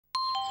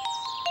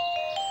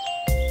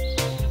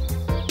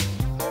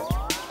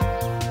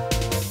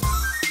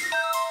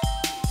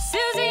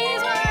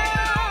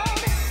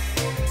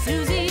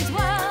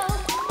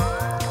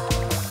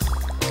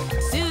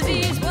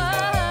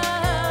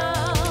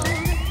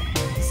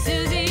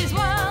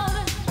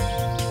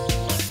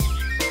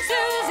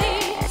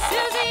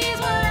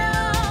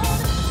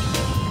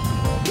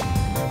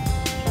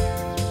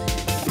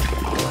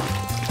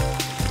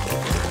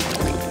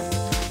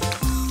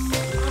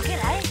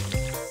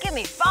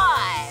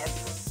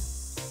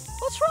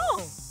What's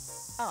wrong?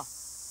 Oh,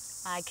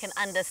 I can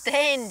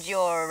understand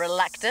your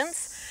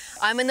reluctance.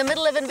 I'm in the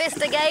middle of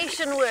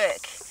investigation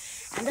work.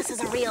 And this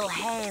is a real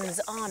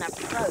hands-on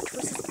approach,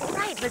 which is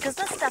great because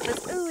this stuff is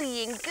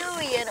ooey and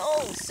gooey and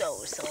oh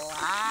so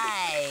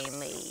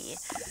slimy.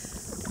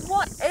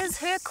 What is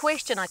her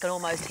question, I can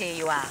almost hear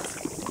you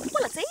ask?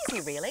 Well, it's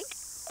easy, really.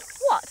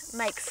 What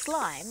makes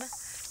slime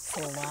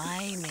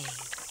slimy?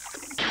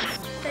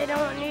 They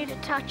don't need to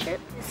touch it,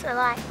 so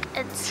like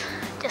it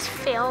just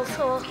feels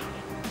all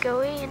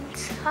gooey and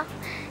stuff,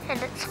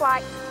 and it's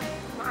like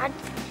mud.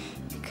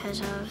 Because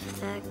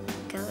of the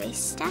gooey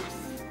stuff?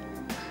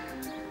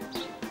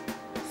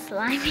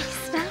 Slimy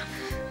stuff?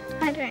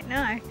 I don't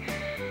know.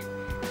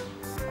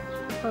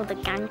 All the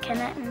gunk in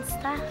it and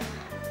stuff?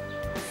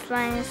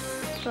 Slime is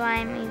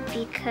slimy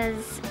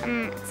because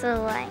it's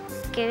all like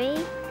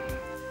gooey.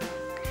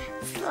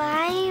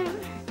 Slime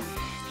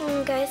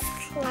goes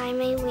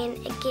slimy when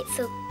it gets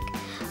all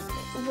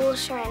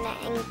water in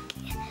it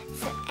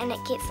and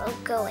it gets all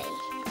gooey.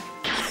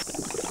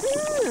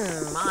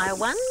 I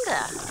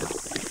wonder.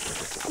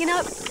 You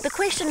know, the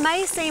question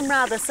may seem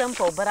rather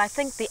simple, but I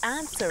think the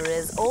answer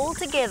is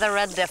altogether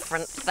a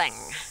different thing.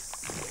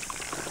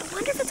 I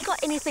wonder if it's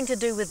got anything to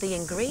do with the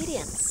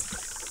ingredients.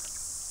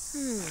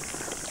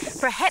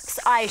 Perhaps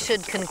I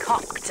should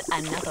concoct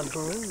another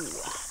brew.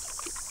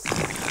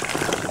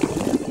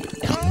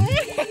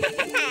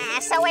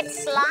 So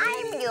it's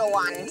slime you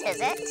want,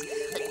 is it?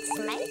 Let's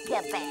make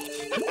a batch.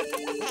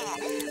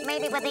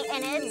 Maybe with the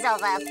innards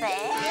of a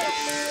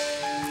fish?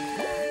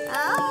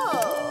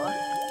 Oh,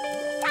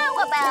 how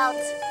about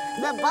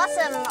the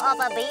bottom of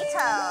a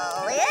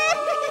beetle?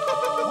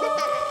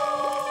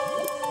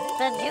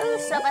 The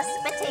juice of a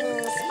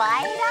spitting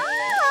spider?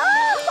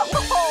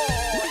 Oh,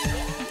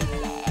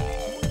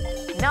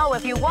 No,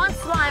 if you want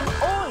slime,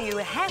 all you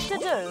have to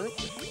do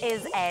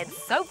is add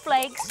soap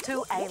flakes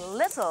to a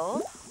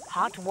little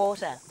hot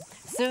water.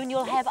 Soon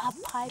you'll have a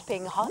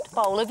piping hot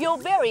bowl of your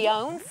very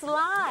own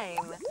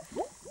slime.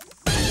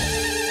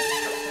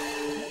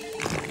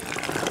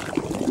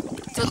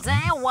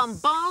 Today, one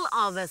bowl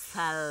of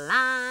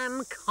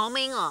slime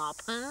coming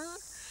up, huh?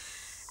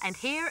 And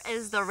here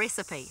is the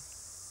recipe.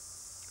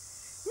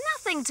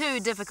 Nothing too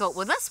difficult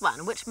with this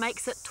one, which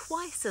makes it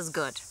twice as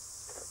good.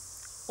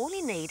 All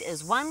you need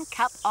is 1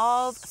 cup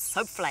of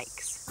soap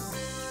flakes.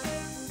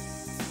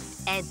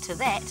 Add to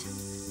that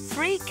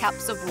 3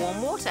 cups of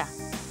warm water.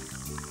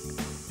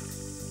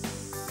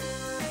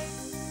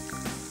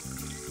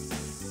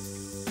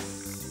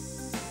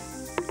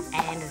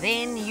 And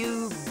then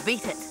you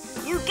beat it.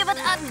 You give it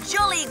a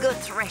jolly good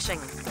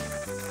thrashing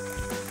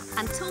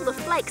until the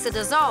flakes are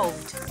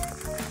dissolved.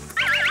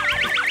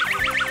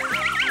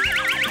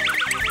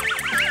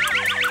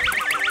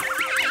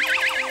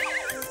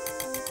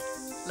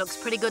 Looks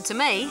pretty good to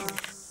me,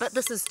 but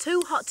this is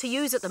too hot to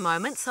use at the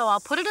moment, so I'll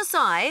put it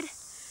aside.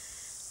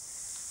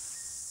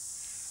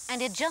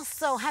 And it just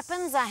so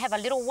happens I have a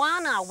little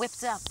one I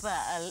whipped up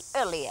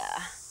earlier.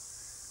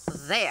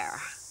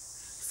 There.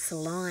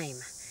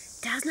 Slime.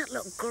 Doesn't it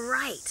look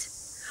great?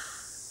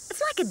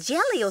 It's like a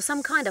jelly or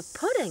some kind of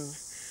pudding.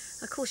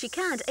 Of course, you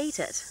can't eat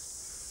it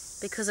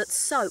because it's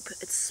soap.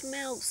 It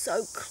smells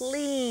so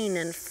clean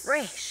and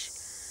fresh.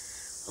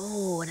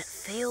 Oh, and it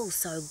feels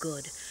so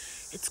good.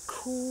 It's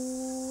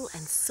cool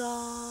and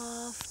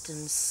soft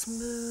and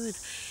smooth.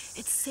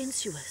 It's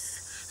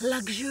sensuous,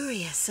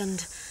 luxurious and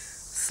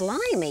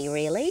slimy,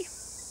 really.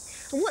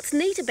 And what's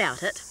neat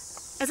about it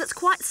is it's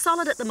quite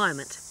solid at the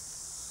moment.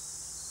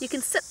 You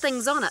can sit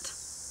things on it.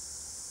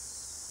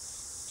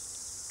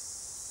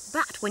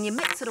 But when you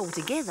mix it all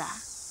together,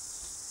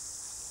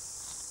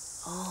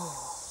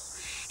 oh,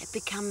 it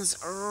becomes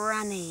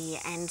runny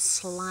and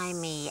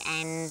slimy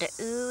and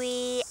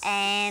ooey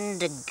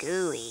and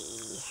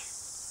gooey.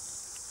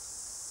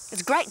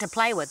 It's great to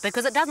play with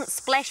because it doesn't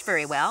splash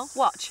very well.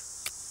 Watch.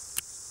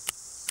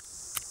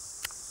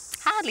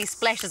 Hardly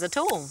splashes at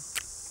all.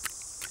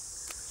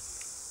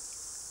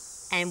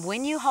 And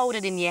when you hold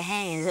it in your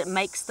hands, it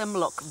makes them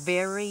look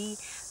very,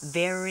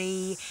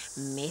 very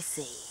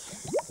messy.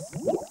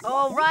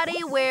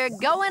 Alrighty, we're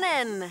going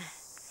in.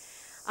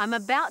 I'm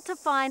about to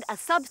find a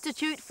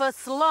substitute for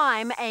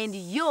slime and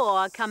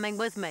you're coming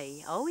with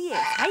me. Oh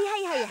yes.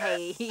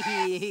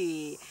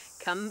 Hey.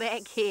 Come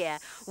back here.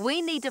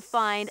 We need to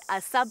find a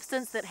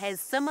substance that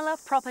has similar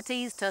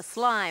properties to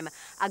slime,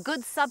 a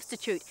good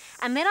substitute,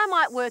 and then I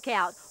might work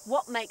out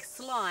what makes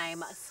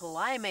slime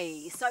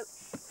slimy. So,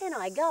 in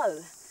I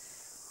go.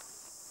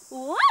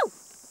 Whoa!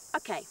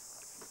 Okay,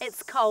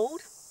 it's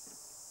cold,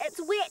 it's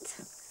wet,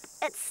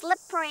 it's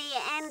slippery,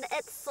 and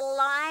it's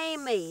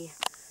slimy.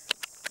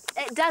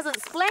 It doesn't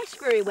splash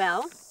very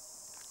well.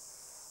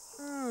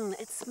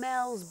 It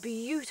smells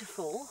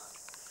beautiful.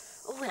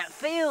 Oh, and it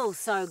feels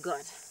so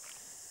good.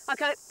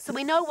 Okay, so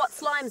we know what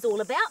slime's all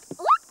about.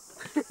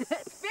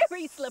 It's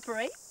very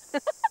slippery.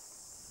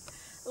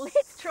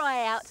 Let's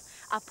try out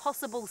a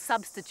possible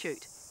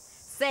substitute.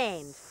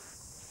 Sand.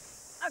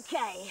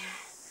 Okay,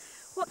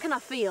 what can I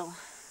feel?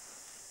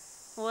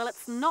 Well,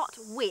 it's not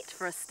wet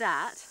for a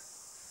start.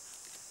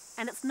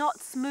 And it's not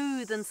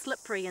smooth and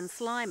slippery and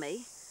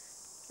slimy.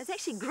 It's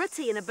actually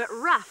gritty and a bit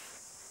rough.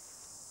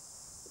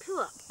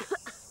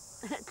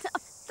 It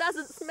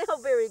doesn't smell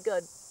very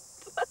good.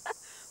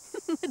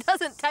 It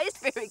doesn't taste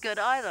very good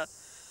either.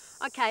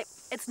 Okay,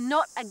 it's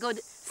not a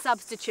good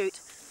substitute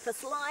for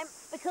slime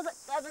because it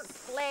doesn't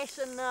splash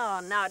and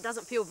no, it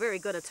doesn't feel very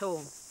good at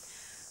all.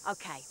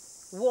 Okay,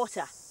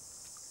 water.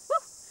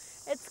 Woo,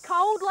 it's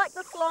cold like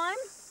the slime.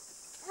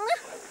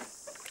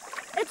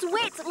 It's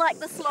wet like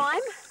the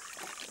slime.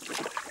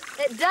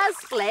 It does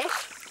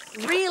splash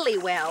really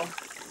well,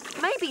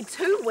 maybe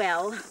too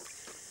well.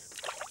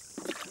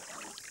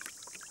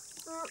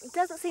 It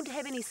doesn't seem to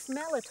have any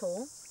smell at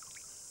all.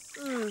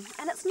 And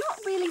it's not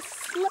really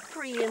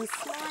slippery and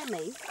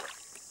slimy.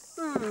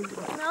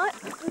 No,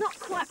 not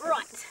quite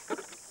right.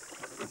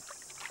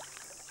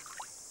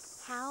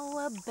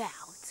 How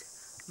about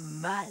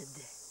mud?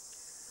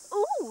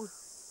 Ooh,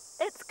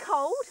 it's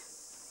cold.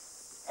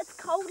 It's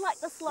cold like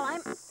the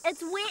slime.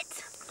 It's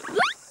wet.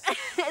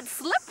 It's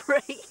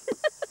slippery.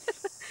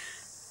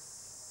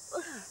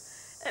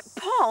 It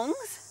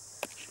pongs.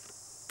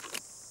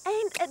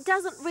 And it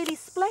doesn't really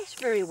splash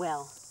very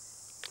well.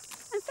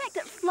 In fact,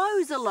 it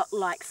flows a lot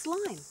like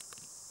slime.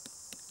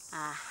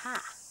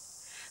 Aha!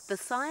 The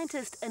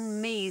scientist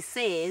in me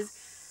says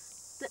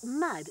that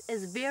mud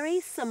is very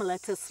similar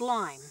to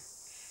slime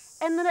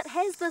in that it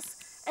has this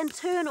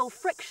internal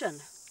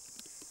friction.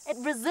 It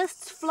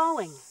resists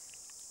flowing.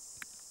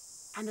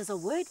 And there's a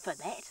word for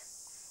that.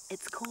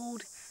 It's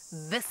called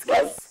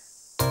viscous.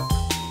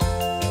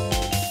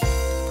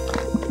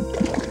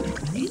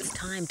 It's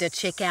time to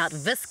check out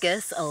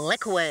viscous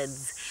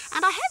liquids.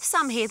 And I have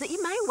some here that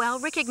you may well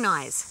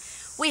recognise.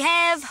 We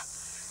have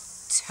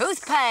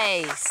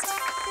toothpaste.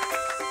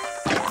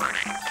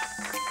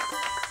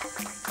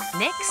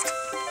 Next,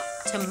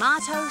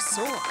 tomato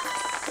sauce.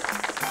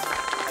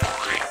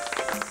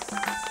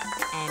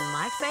 And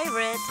my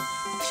favourite,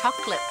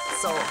 chocolate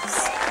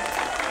sauce.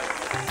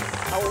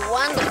 A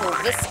wonderful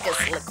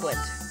viscous liquid.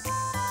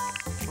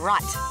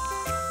 Right.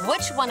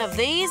 Which one of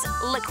these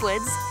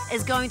liquids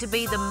is going to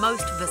be the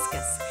most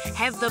viscous,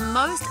 have the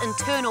most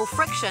internal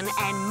friction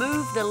and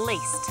move the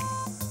least?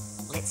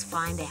 Let's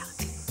find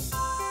out.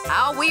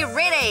 Are we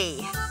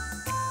ready?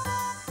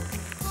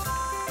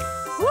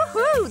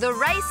 Woohoo! The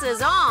race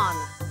is on!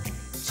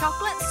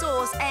 Chocolate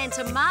sauce and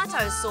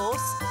tomato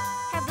sauce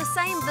have the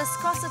same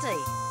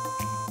viscosity.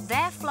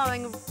 They're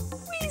flowing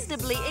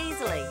reasonably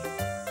easily.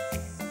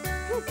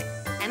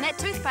 And that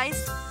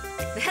toothpaste,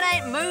 that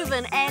ain't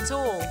moving at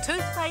all.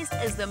 Toothpaste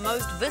is the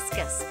most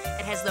viscous.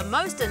 It has the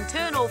most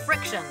internal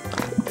friction.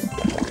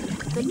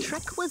 The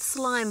trick with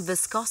slime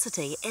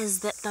viscosity is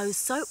that those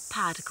soap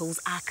particles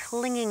are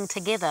clinging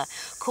together,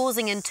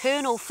 causing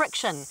internal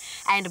friction.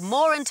 And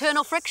more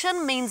internal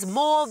friction means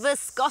more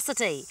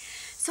viscosity.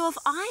 So if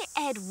I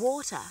add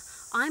water,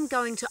 I'm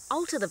going to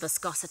alter the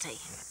viscosity.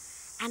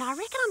 And I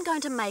reckon I'm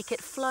going to make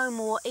it flow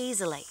more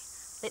easily.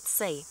 Let's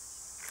see.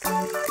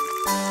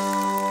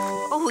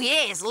 Oh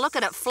yes, look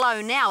at it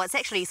flow now. It's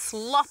actually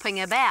slopping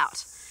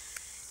about.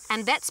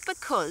 And that's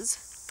because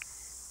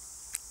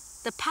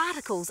the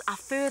particles are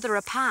further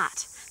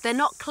apart. They're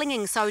not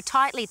clinging so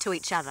tightly to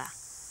each other.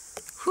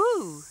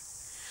 Whew.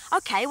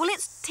 Okay, well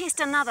let's test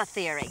another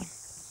theory.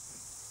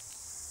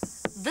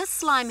 This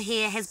slime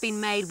here has been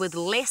made with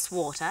less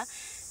water,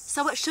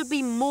 so it should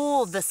be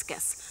more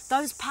viscous.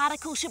 Those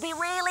particles should be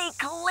really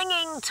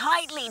clinging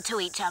tightly to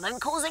each other and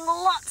causing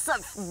lots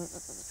of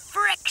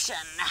friction.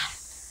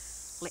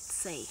 Let's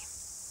see.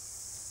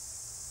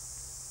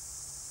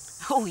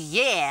 Oh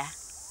yeah,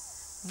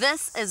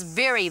 this is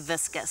very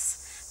viscous.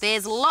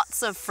 There's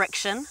lots of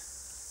friction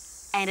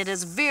and it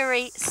is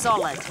very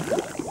solid.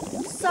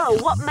 So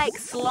what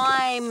makes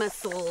slime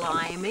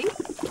slimy?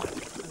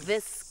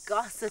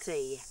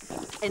 Viscosity,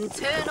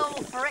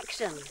 internal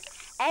friction.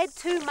 Add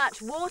too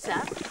much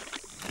water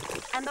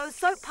and those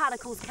soap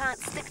particles can't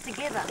stick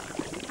together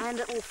and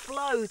it will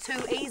flow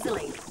too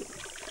easily.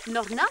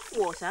 Not enough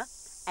water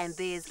and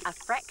there's a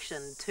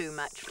fraction too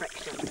much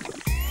friction.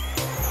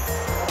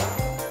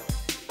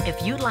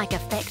 If you'd like a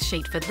fact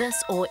sheet for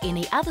this or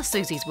any other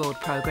Suzy's World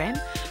program,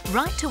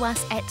 write to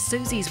us at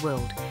Suzy's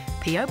World,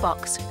 PO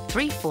Box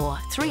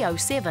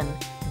 34307,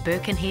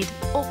 Birkenhead,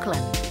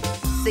 Auckland.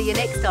 See you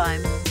next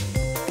time.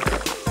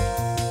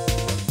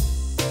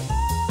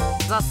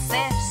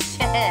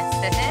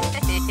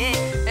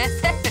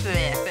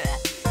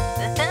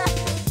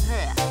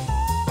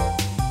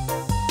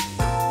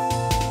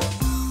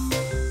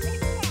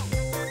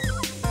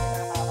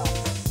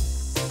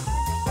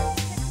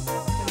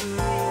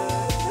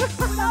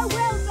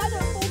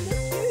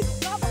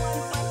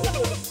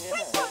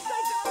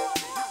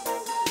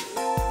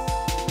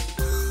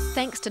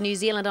 Thanks to New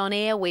Zealand On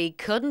Air, we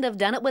couldn't have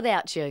done it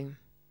without you.